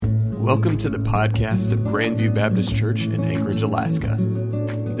Welcome to the podcast of Grandview Baptist Church in Anchorage, Alaska.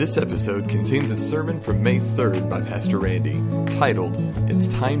 This episode contains a sermon from May 3rd by Pastor Randy, titled, It's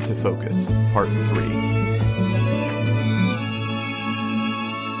Time to Focus, Part 3.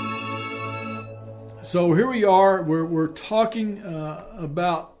 So here we are, we're talking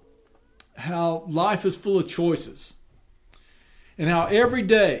about how life is full of choices. And how every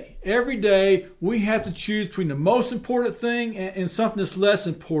day we have to choose between the most important thing and something that's less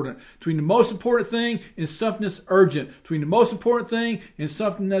important. Between the most important thing and something that's urgent. Between the most important thing and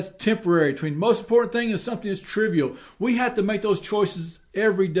something that's temporary. Between the most important thing and something that's trivial. We have to make those choices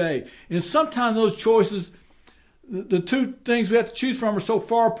every day. And sometimes those choices, the two things we have to choose from are so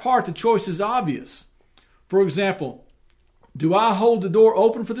far apart, the choice is obvious. For example, do I hold the door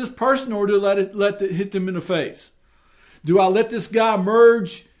open for this person or do I let it hit them in the face? Do I let this guy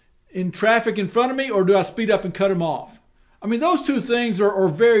merge in traffic in front of me or do I speed up and cut him off? I mean, those two things are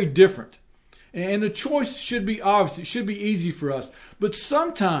very different. And the choice should be obvious. It should be easy for us. But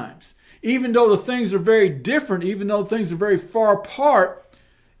sometimes, even though the things are very different, even though things are very far apart,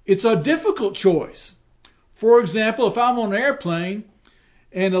 it's a difficult choice. For example, if I'm on an airplane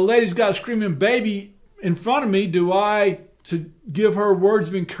and a lady's got a screaming baby in front of me, do I to give her words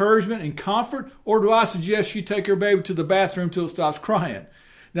of encouragement and comfort, or do I suggest she take her baby to the bathroom until it stops crying?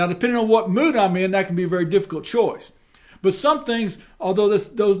 Now, depending on what mood I'm in, that can be a very difficult choice. But some things, although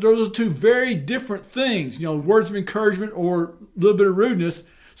those are two very different things, words of encouragement or a little bit of rudeness,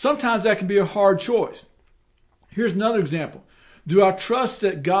 sometimes that can be a hard choice. Here's another example. Do I trust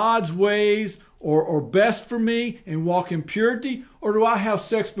that God's ways are best for me and walk in purity, or do I have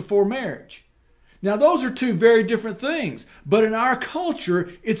sex before marriage? Now, those are two very different things, but in our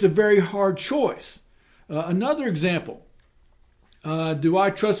culture, it's a very hard choice. Another example, do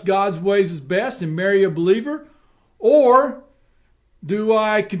I trust God's ways is best and marry a believer, or do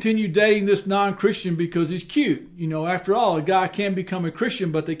I continue dating this non-Christian because he's cute? After all, a guy can become a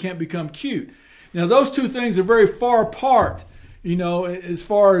Christian, but they can't become cute. Now, those two things are very far apart, as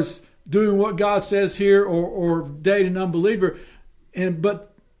far as doing what God says here or dating an unbeliever, but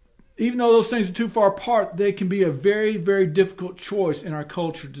even though those things are too far apart, they can be a very, very difficult choice in our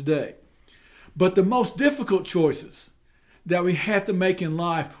culture today. But the most difficult choices that we have to make in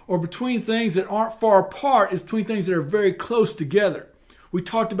life are between things that aren't far apart, is between things that are very close together. We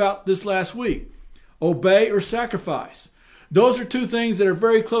talked about this last week. Obey or sacrifice. Those are two things that are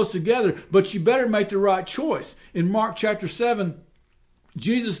very close together, but you better make the right choice. In Mark chapter 7,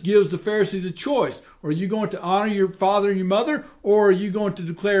 Jesus gives the Pharisees a choice. Are you going to honor your father and your mother, or are you going to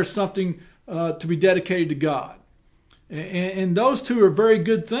declare something to be dedicated to God? And those two are very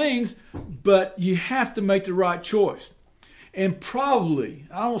good things, but you have to make the right choice. And probably,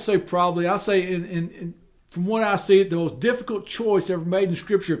 I won't say probably, I'll say from what I see, the most difficult choice ever made in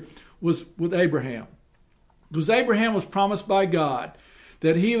Scripture was with Abraham. Because Abraham was promised by God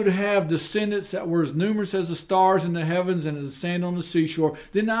that he would have descendants that were as numerous as the stars in the heavens and as the sand on the seashore.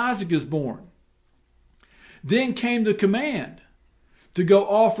 Then Isaac is born. Then came the command to go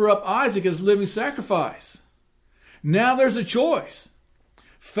offer up Isaac as a living sacrifice. Now there's a choice.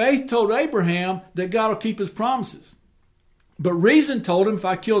 Faith told Abraham that God will keep his promises. But reason told him if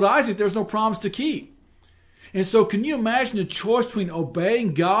I killed Isaac, there's no promise to keep. And so can you imagine the choice between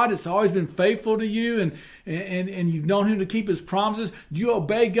obeying God that's always been faithful to you and you've known him to keep his promises? Do you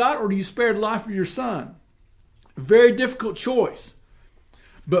obey God or do you spare the life of your son? A very difficult choice.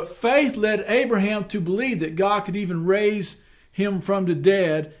 But faith led Abraham to believe that God could even raise him from the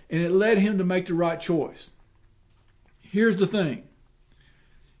dead, and it led him to make the right choice. Here's the thing.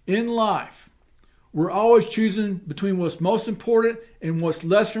 In life, we're always choosing between what's most important and what's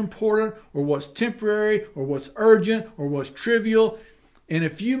lesser important, or what's temporary, or what's urgent, or what's trivial. And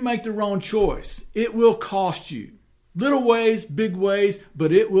if you make the wrong choice, it will cost you. Little ways, big ways,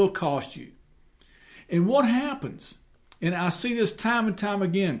 but it will cost you. And what happens, and I see this time and time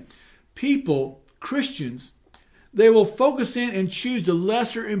again, people, Christians, they will focus in and choose the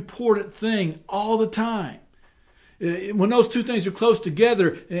lesser important thing all the time. When those two things are close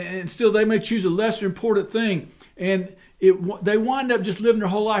together, and still they may choose a lesser important thing, and they wind up just living their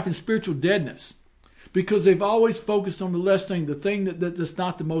whole life in spiritual deadness because they've always focused on the less thing, the thing that's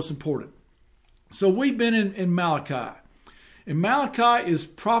not the most important. So we've been in Malachi. And Malachi is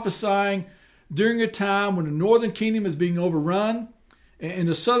prophesying during a time when the northern kingdom is being overrun and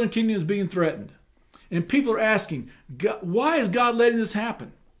the southern kingdom is being threatened. And people are asking, why is God letting this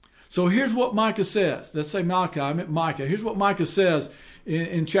happen? So here's what Micah says. Let's say Malachi, I meant Micah. Here's what Micah says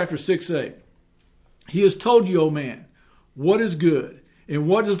in chapter 6a. He has told you, O man, what is good, and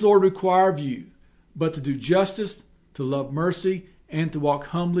what does the Lord require of you, but to do justice, to love mercy, and to walk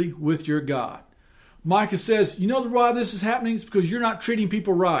humbly with your God. Micah says, you know why this is happening? It's because you're not treating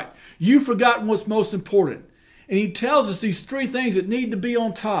people right. You've forgotten what's most important. And he tells us these three things that need to be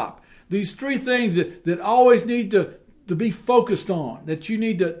on top. These three things that always need to be focused on, that you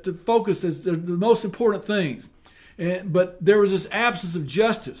need to focus as the most important things. But there was this absence of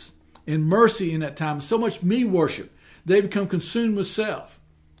justice and mercy in that time. So much me worship. They become consumed with self.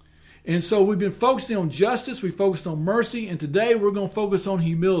 And so we've been focusing on justice. We focused on mercy. And today we're going to focus on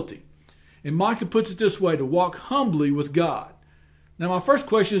humility. And Micah puts it this way, to walk humbly with God. Now my first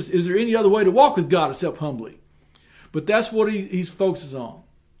question is there any other way to walk with God except humbly? But that's what he focuses on.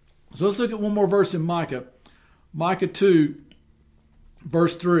 So let's look at one more verse in Micah. Micah 2,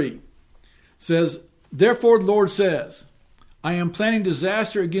 verse 3 says, therefore the Lord says, I am planning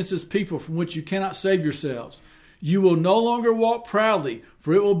disaster against this people from which you cannot save yourselves. You will no longer walk proudly,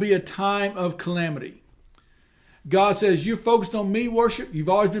 for it will be a time of calamity. God says, you're focused on me worship. You've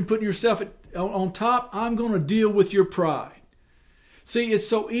always been putting yourself on top. I'm going to deal with your pride. See, it's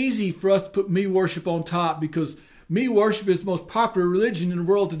so easy for us to put me worship on top because me worship is the most popular religion in the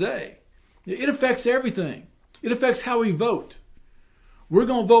world today. It affects everything. It affects how we vote. We're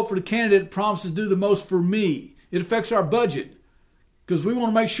going to vote for the candidate that promises to do the most for me. It affects our budget because we want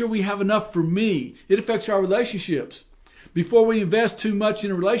to make sure we have enough for me. It affects our relationships. Before we invest too much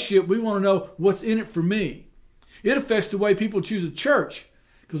in a relationship, we want to know what's in it for me. It affects the way people choose a church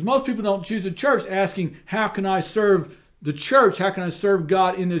because most people don't choose a church asking, how can I serve the church? How can I serve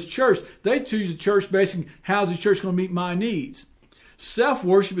God in this church? They choose a church basically, how's the church going to meet my needs?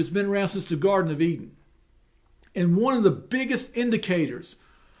 Self-worship has been around since the Garden of Eden. And one of the biggest indicators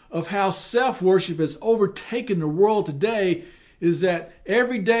of how self-worship has overtaken the world today is that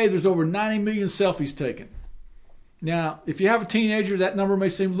every day there's over 90 million selfies taken. Now, if you have a teenager, that number may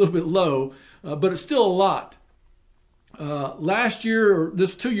seem a little bit low, but it's still a lot. Last year, or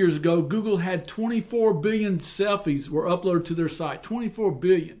this 2 years ago, Google had 24 billion selfies were uploaded to their site. 24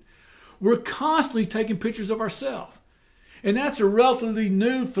 billion. We're constantly taking pictures of ourselves. And that's a relatively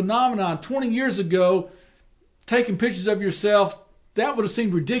new phenomenon. 20 years ago, taking pictures of yourself, that would have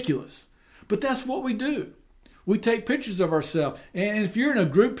seemed ridiculous. But that's what we do. We take pictures of ourselves. And if you're in a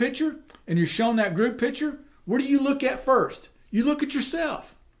group picture and you're shown that group picture, what do you look at first? You look at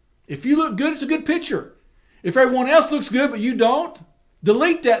yourself. If you look good, it's a good picture. If everyone else looks good but you don't,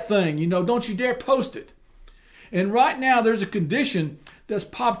 delete that thing. Don't you dare post it. And right now there's a condition that's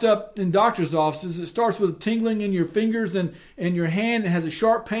popped up in doctor's offices. It starts with a tingling in your fingers and your hand. It has a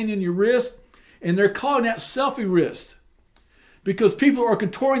sharp pain in your wrist. And they're calling that selfie wrist. Because people are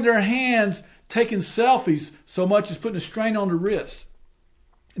contorting their hands, taking selfies so much as putting a strain on the wrist.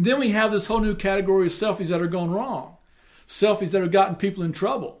 And then we have this whole new category of selfies that are going wrong. Selfies that have gotten people in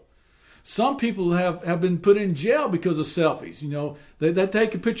trouble. Some people have been put in jail because of selfies. They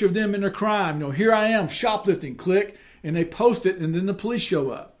take a picture of them in their crime. Here I am shoplifting, click, and they post it, and then the police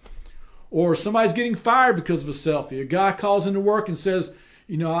show up. Or somebody's getting fired because of a selfie. A guy calls into work and says,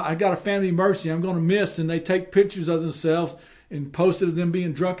 I got a family emergency, I'm going to miss, and they take pictures of themselves and post it of them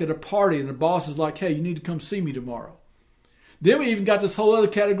being drunk at a party, and the boss is like, hey, you need to come see me tomorrow. Then we even got this whole other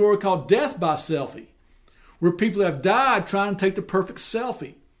category called death by selfie, where people have died trying to take the perfect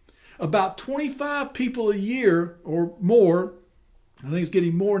selfie. About 25 people a year or more, I think it's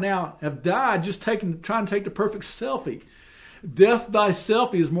getting more now, have died just trying to take the perfect selfie. Death by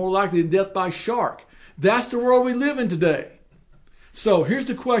selfie is more likely than death by shark. That's the world we live in today. So here's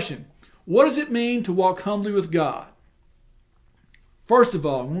the question. What does it mean to walk humbly with God? First of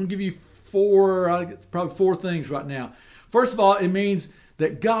all, I'm going to give you probably four things right now. First of all, it means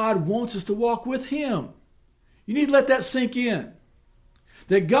that God wants us to walk with Him. You need to let that sink in.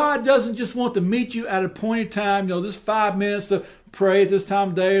 That God doesn't just want to meet you at a appointed time, this 5 minutes to pray at this time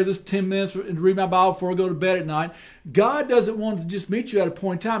of day or this 10 minutes to read my Bible before I go to bed at night. God doesn't want to just meet you at a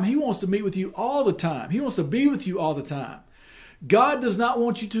appointed time. He wants to meet with you all the time. He wants to be with you all the time. God does not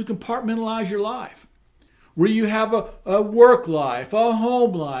want you to compartmentalize your life, where you have a work life, a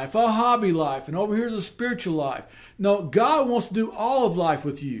home life, a hobby life, and over here's a spiritual life. No, God wants to do all of life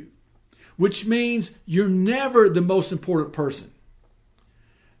with you, which means you're never the most important person.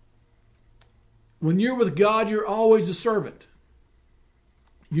 When you're with God, you're always a servant.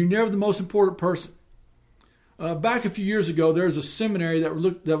 You're never the most important person. Back a few years ago, there was a seminary that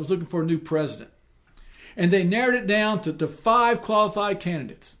was looking for a new president. And they narrowed it down to 5 qualified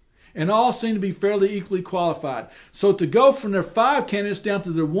candidates. And all seemed to be fairly equally qualified. So to go from their 5 candidates down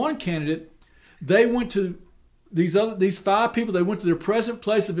to their 1 candidate, they went to these 5 people, they went to their present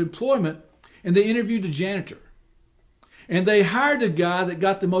place of employment and they interviewed the janitor. And they hired the guy that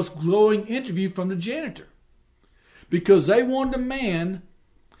got the most glowing interview from the janitor. because they wanted a man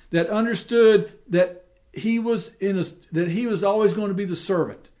that understood that he was always going to be the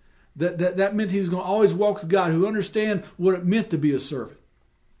servant. That meant he was going to always walk with God, who understand what it meant to be a servant.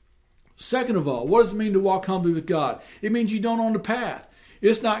 Second of all, what does it mean to walk humbly with God? It means you don't own the path.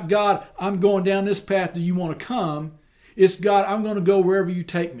 It's not, God, I'm going down this path. Do you want to come? It's, God, I'm going to go wherever you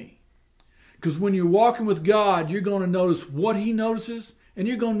take me. Because when you're walking with God, you're going to notice what he notices, and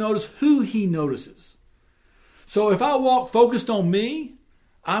you're going to notice who he notices. So if I walk focused on me,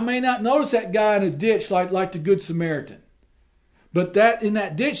 I may not notice that guy in a ditch like the Good Samaritan. But in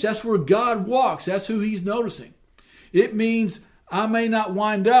that ditch, that's where God walks. That's who he's noticing. It means I may not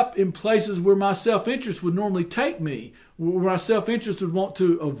wind up in places where my self-interest would normally take me, where my self-interest would want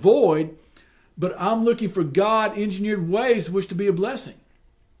to avoid, but I'm looking for God-engineered ways in which to be a blessing.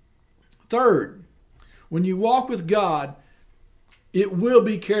 Third, when you walk with God, it will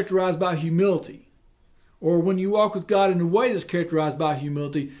be characterized by humility. Or when you walk with God in a way that's characterized by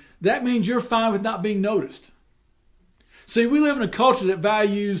humility, that means you're fine with not being noticed. See, we live in a culture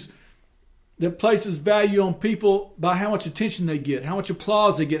that places value on people by how much attention they get, how much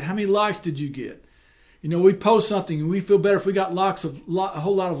applause they get, how many likes did you get. You know, we post something and we feel better if we got a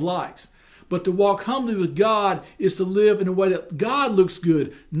whole lot of likes. But to walk humbly with God is to live in a way that God looks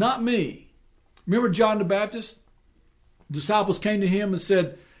good, not me. Remember John the Baptist? The disciples came to him and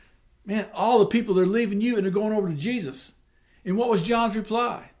said, man, all the people, they're leaving you and they're going over to Jesus. And what was John's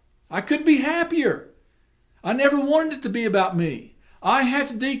reply? I couldn't be happier. I never wanted it to be about me. I have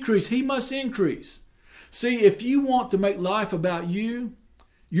to decrease. He must increase. See, if you want to make life about you,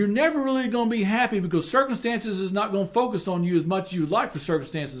 you're never really going to be happy because circumstances is not going to focus on you as much as you would like for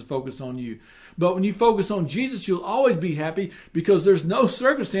circumstances to focus on you. But when you focus on Jesus, you'll always be happy because there's no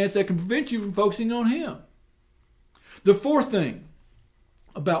circumstance that can prevent you from focusing on him. The fourth thing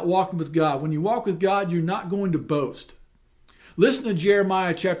about walking with God, when you walk with God, you're not going to boast. Listen to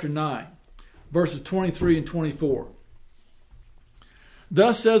Jeremiah chapter 9, verses 23 and 24.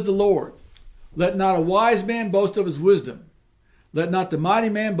 Thus says the Lord, let not a wise man boast of his wisdom. Let not the mighty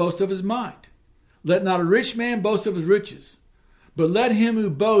man boast of his might. Let not a rich man boast of his riches. But let him who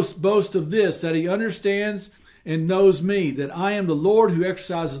boasts boast of this, that he understands and knows me, that I am the Lord who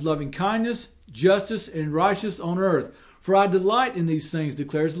exercises loving kindness, justice, and righteousness on earth. For I delight in these things,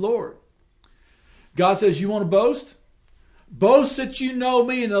 declares the Lord. God says, you want to boast? Boast that you know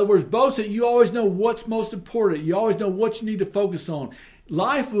me. In other words, boast that you always know what's most important. You always know what you need to focus on.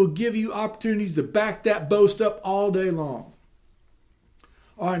 Life will give you opportunities to back that boast up all day long.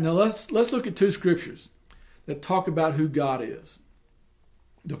 All right, now let's look at two scriptures that talk about who God is.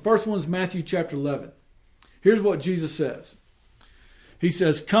 The first one is Matthew chapter 11. Here's what Jesus says. He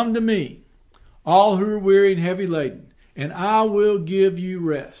says, come to me, all who are weary and heavy laden, and I will give you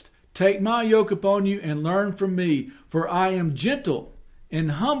rest. Take my yoke upon you and learn from me, for I am gentle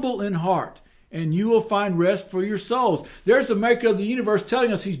and humble in heart, and you will find rest for your souls. There's the maker of the universe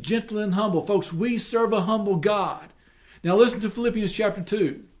telling us he's gentle and humble. Folks, we serve a humble God. Now listen to Philippians chapter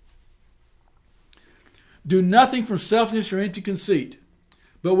 2. Do nothing from selfishness or empty conceit,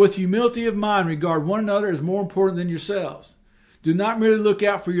 but with humility of mind regard one another as more important than yourselves. Do not merely look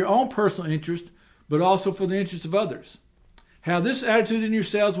out for your own personal interest, but also for the interest of others. Have this attitude in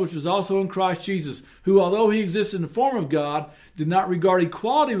yourselves, which was also in Christ Jesus, who, although he existed in the form of God, did not regard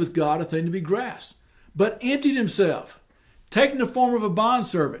equality with God a thing to be grasped, but emptied himself, taking the form of a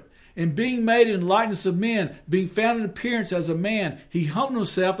bondservant, and being made in the likeness of men, being found in appearance as a man, he humbled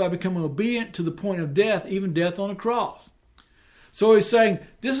himself by becoming obedient to the point of death, even death on a cross. So he's saying,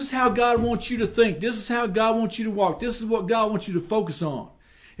 this is how God wants you to think. This is how God wants you to walk. This is what God wants you to focus on.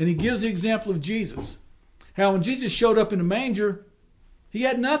 And he gives the example of Jesus. How when Jesus showed up in the manger, he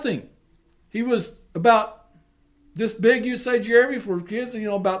had nothing. He was about this big, you say, Jeremy, for kids,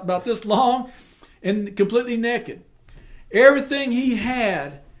 about this long, and completely naked. Everything he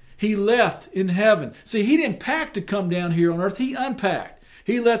had, he left in heaven. See, he didn't pack to come down here on earth. He unpacked.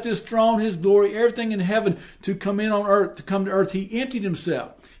 He left his throne, his glory, everything in heaven to come in on earth, to come to earth. He emptied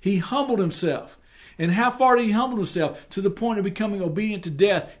himself. He humbled himself. And how far did he humble himself? To the point of becoming obedient to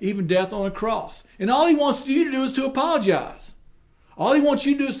death, even death on a cross. And all he wants you to do is to apologize. All he wants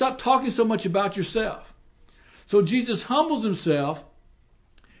you to do is stop talking so much about yourself. So Jesus humbles himself.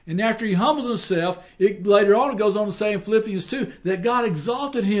 And after he humbles himself, later on it goes on to say in Philippians 2 that God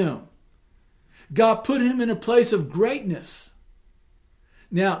exalted him. God put him in a place of greatness.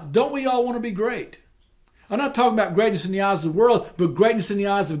 Now, don't we all want to be great? I'm not talking about greatness in the eyes of the world, but greatness in the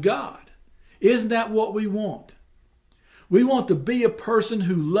eyes of God. Isn't that what we want? We want to be a person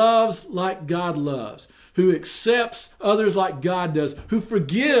who loves like God loves, who accepts others like God does, who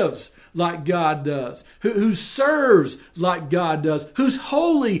forgives like God does, who serves like God does, who's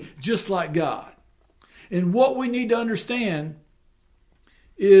holy just like God. And what we need to understand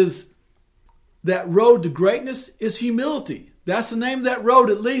is that road to greatness is humility. That's the name of that road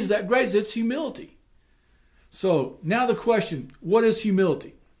that leads to that greatness. It's humility. So now the question, what is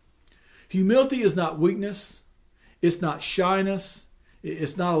humility? Humility is not weakness. It's not shyness.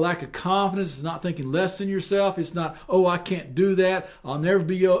 It's not a lack of confidence. It's not thinking less than yourself. It's not, oh, I can't do that. I'll never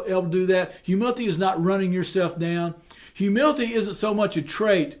be able to do that. Humility is not running yourself down. Humility isn't so much a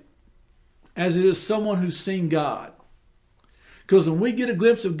trait as it is someone who's seen God. Because when we get a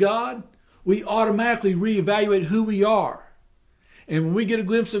glimpse of God, we automatically reevaluate who we are. And when we get a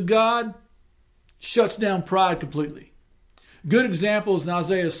glimpse of God, shuts down pride completely. Good example is in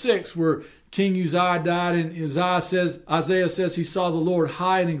Isaiah 6, where King Uzziah died, and Isaiah says he saw the Lord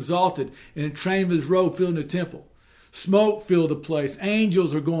high and exalted, and the train of his robe filling the temple. Smoke filled the place.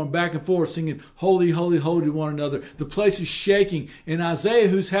 Angels are going back and forth singing, holy, holy, holy to one another. The place is shaking. And Isaiah,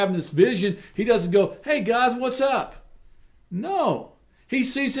 who's having this vision, he doesn't go, hey guys, what's up? No. He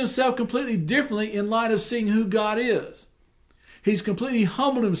sees himself completely differently in light of seeing who God is. He's completely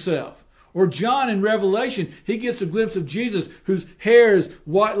humbled himself. Or John in Revelation, he gets a glimpse of Jesus, whose hair is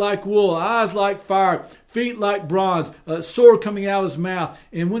white like wool, eyes like fire, feet like bronze, a sword coming out of his mouth.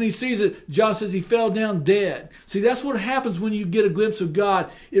 And when he sees it, John says he fell down dead. See, that's what happens when you get a glimpse of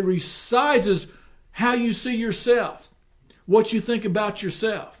God. It resizes how you see yourself, what you think about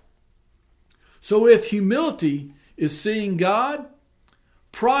yourself. So if humility is seeing God,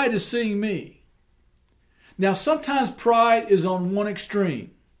 pride is seeing me. Now, sometimes pride is on one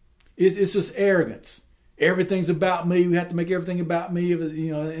extreme. It's just arrogance. Everything's about me. We have to make everything about me,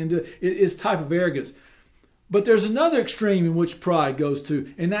 and it's type of arrogance. But there's another extreme in which pride goes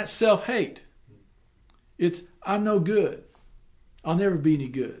to, and that's self-hate. It's, I'm no good. I'll never be any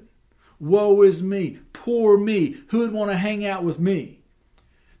good. Woe is me. Poor me. Who would want to hang out with me?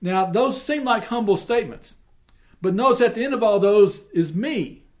 Now, those seem like humble statements. But notice at the end of all those is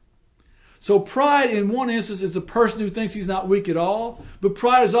me. So pride in one instance is the person who thinks he's not weak at all. But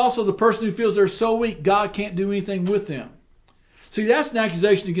pride is also the person who feels they're so weak God can't do anything with them. See, that's an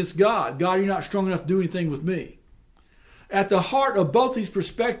accusation against God. God, you're not strong enough to do anything with me. At the heart of both these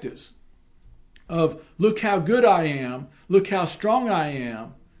perspectives of look how good I am, look how strong I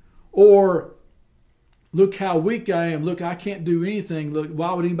am, or look how weak I am, look, I can't do anything, look,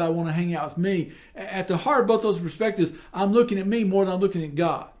 why would anybody want to hang out with me? At the heart of both those perspectives, I'm looking at me more than I'm looking at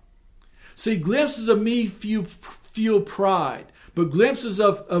God. See, glimpses of me fuel pride, but glimpses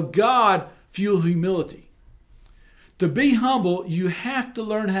of God fuel humility. To be humble, you have to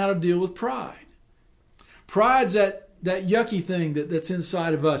learn how to deal with pride. Pride's that yucky thing that's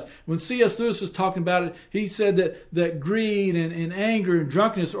inside of us. When C.S. Lewis was talking about it, he said that greed and anger and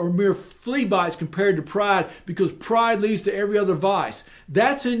drunkenness are mere flea bites compared to pride, because pride leads to every other vice.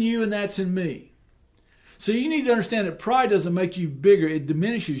 That's in you and that's in me. So you need to understand that pride doesn't make you bigger, it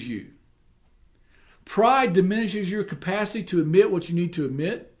diminishes you. Pride diminishes your capacity to admit what you need to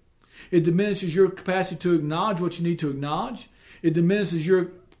admit. It diminishes your capacity to acknowledge what you need to acknowledge. It diminishes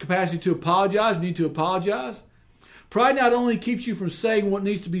your capacity to apologize when you need to apologize. Pride not only keeps you from saying what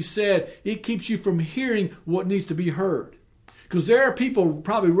needs to be said, it keeps you from hearing what needs to be heard. Because there are people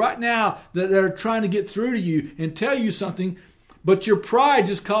probably right now that are trying to get through to you and tell you something, but your pride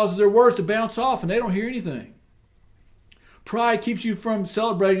just causes their words to bounce off and they don't hear anything. Pride keeps you from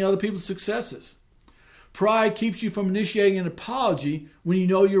celebrating other people's successes. Pride keeps you from initiating an apology when you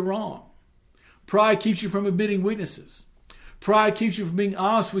know you're wrong. Pride keeps you from admitting weaknesses. Pride keeps you from being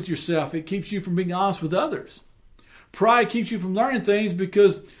honest with yourself. It keeps you from being honest with others. Pride keeps you from learning things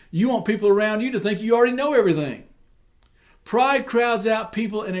because you want people around you to think you already know everything. Pride crowds out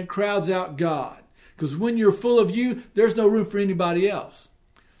people and it crowds out God. Because when you're full of you, there's no room for anybody else.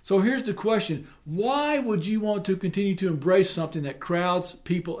 So here's the question. Why would you want to continue to embrace something that crowds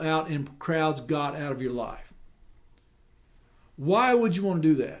people out and crowds God out of your life? Why would you want to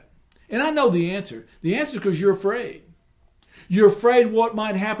do that? And I know the answer. The answer is because you're afraid. You're afraid what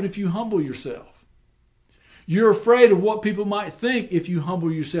might happen if you humble yourself. You're afraid of what people might think if you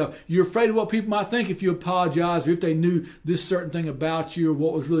humble yourself. You're afraid of what people might think if you apologize or if they knew this certain thing about you or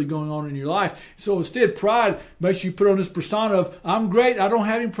what was really going on in your life. So instead, pride makes you put on this persona of, I'm great, I don't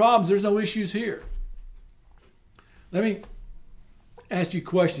have any problems, there's no issues here. Let me ask you a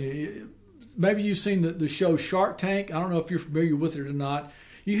question. Maybe you've seen the show Shark Tank. I don't know if you're familiar with it or not.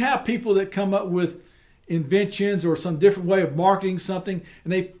 You have people that come up with inventions or some different way of marketing something,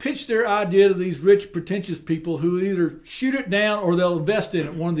 and they pitch their idea to these rich, pretentious people who either shoot it down or they'll invest in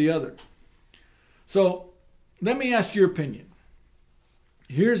it, one or the other. So let me ask your opinion.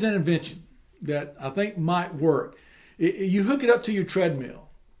 Here's an invention that I think might work. You hook it up to your treadmill,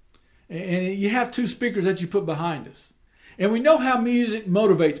 and you have two speakers that you put behind us. And we know how music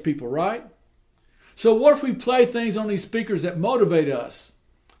motivates people, right? So what if we play things on these speakers that motivate us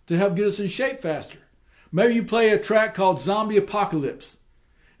to help get us in shape faster? Maybe you play a track called Zombie Apocalypse,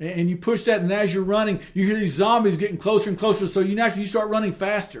 and you push that, and as you're running, you hear these zombies getting closer and closer, so you start running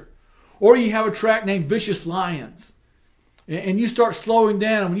faster. Or you have a track named Vicious Lions, and you start slowing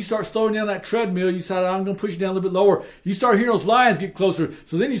down. And when you start slowing down that treadmill, you decide, I'm going to push it down a little bit lower. You start hearing those lions get closer,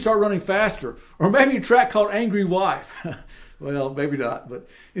 so then you start running faster. Or maybe a track called Angry Wife. Well, maybe not, but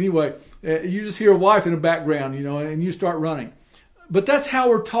anyway, you just hear a wife in the background, and you start running. But that's how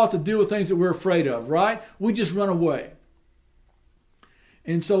we're taught to deal with things that we're afraid of, right? We just run away.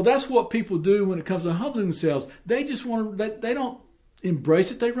 And so that's what people do when it comes to humbling themselves. They just they don't embrace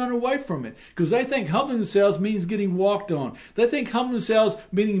it, they run away from it. Because they think humbling themselves means getting walked on. They think humbling themselves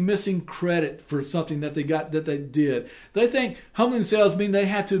meaning missing credit for something that they did. They think humbling themselves means they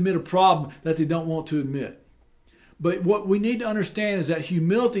have to admit a problem that they don't want to admit. But what we need to understand is that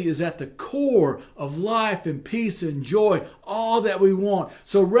humility is at the core of life and peace and joy, all that we want.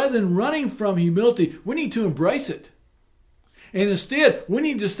 So rather than running from humility, we need to embrace it. And instead, we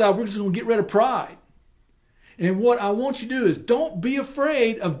need to decide we're just going to get rid of pride. And what I want you to do is don't be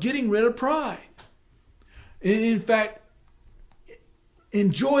afraid of getting rid of pride. In fact,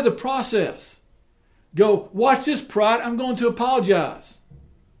 enjoy the process. Go, watch this, pride, I'm going to apologize.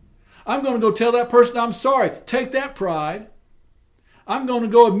 I'm going to go tell that person I'm sorry. Take that, pride. I'm going to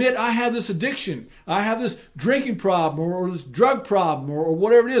go admit I have this addiction. I have this drinking problem or this drug problem or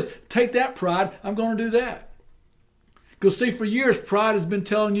whatever it is. Take that, pride. I'm going to do that. Because see, for years, pride has been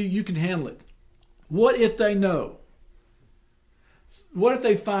telling you you can handle it. What if they know? What if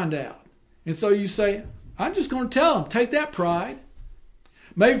they find out? And so you say, I'm just going to tell them, take that, pride.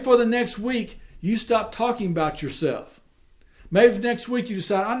 Maybe for the next week, you stop talking about yourself. Maybe next week you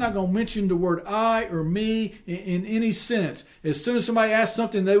decide, I'm not going to mention the word I or me in any sentence. As soon as somebody asks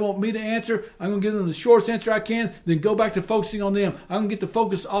something they want me to answer, I'm going to give them the shortest answer I can, then go back to focusing on them. I'm going to get the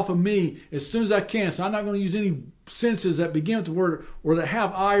focus off of me as soon as I can. So I'm not going to use any sentences that begin with the word or that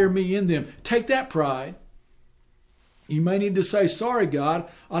have I or me in them. Take that, pride. You may need to say, sorry, God,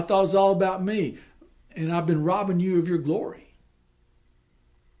 I thought it was all about me, and I've been robbing you of your glory.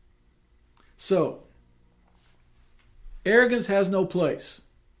 So, arrogance has no place.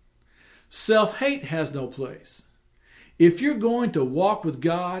 Self-hate has no place. If you're going to walk with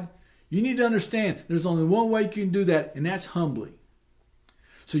God, you need to understand there's only one way you can do that, and that's humbly.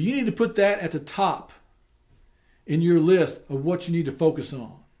 So you need to put that at the top in your list of what you need to focus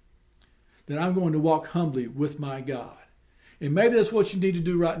on. That I'm going to walk humbly with my God. And maybe that's what you need to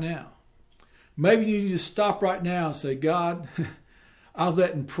do right now. Maybe you need to stop right now and say, God, I've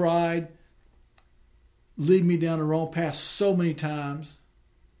let pride lead me down the wrong path so many times.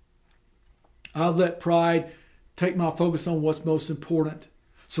 I've let pride take my focus on what's most important.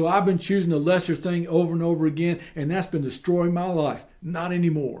 So I've been choosing the lesser thing over and over again, and that's been destroying my life. Not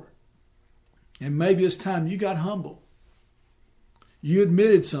anymore. And maybe it's time you got humble. You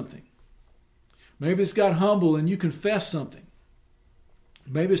admitted something. Maybe it's got humble and you confess something.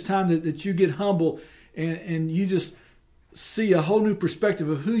 Maybe it's time that you get humble and you just see a whole new perspective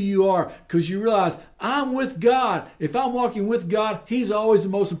of who you are, because you realize I'm with God. If I'm walking with God, He's always the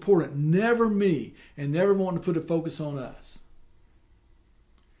most important, never me, and never wanting to put a focus on us.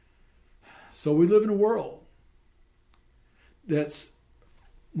 So we live in a world that's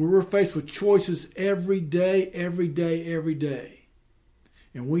where we're faced with choices every day, every day, every day.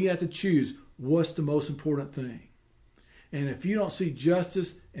 And we have to choose what's the most important thing. And if you don't see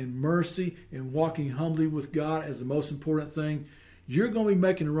justice and mercy and walking humbly with God as the most important thing, you're going to be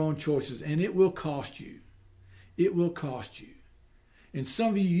making the wrong choices, and it will cost you. It will cost you. And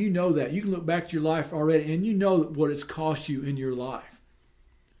some of you, you know that. You can look back to your life already, and you know what it's cost you in your life.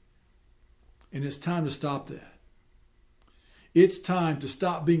 And it's time to stop that. It's time to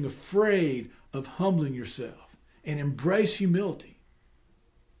stop being afraid of humbling yourself and embrace humility.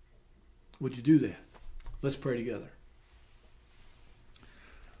 Would you do that? Let's pray together.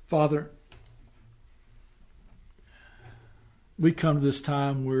 Father, we come to this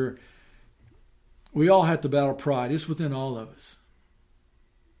time where we all have to battle pride. It's within all of us.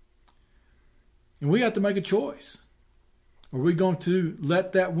 And we have to make a choice. Are we going to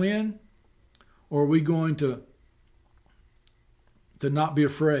let that win? Or are we going to not be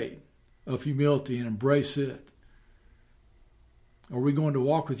afraid of humility and embrace it? Or are we going to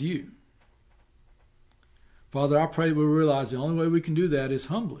walk with you? Father, I pray we realize the only way we can do that is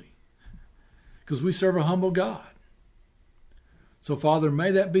humbly, because we serve a humble God. So, Father,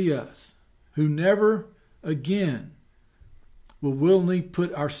 may that be us, who never again will willingly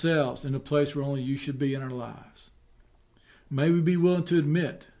put ourselves in a place where only you should be in our lives. May we be willing to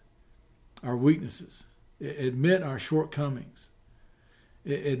admit our weaknesses, admit our shortcomings,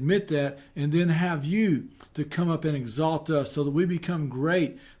 admit that, and then have you to come up and exalt us so that we become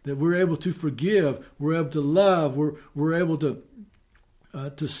great, that we're able to forgive, we're able to love, we're able to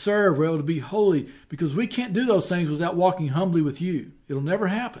serve, we're able to be holy, because we can't do those things without walking humbly with you. It'll never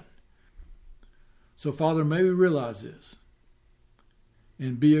happen. So, Father, may we realize this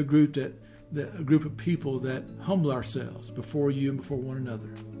and be a group a group of people that humble ourselves before you and before one another.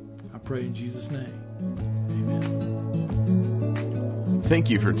 I pray in Jesus' name. Amen. Thank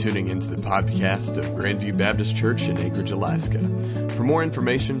you for tuning into the podcast of Grandview Baptist Church in Anchorage, Alaska. For more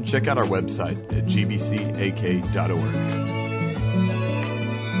information, check out our website at gbcak.org.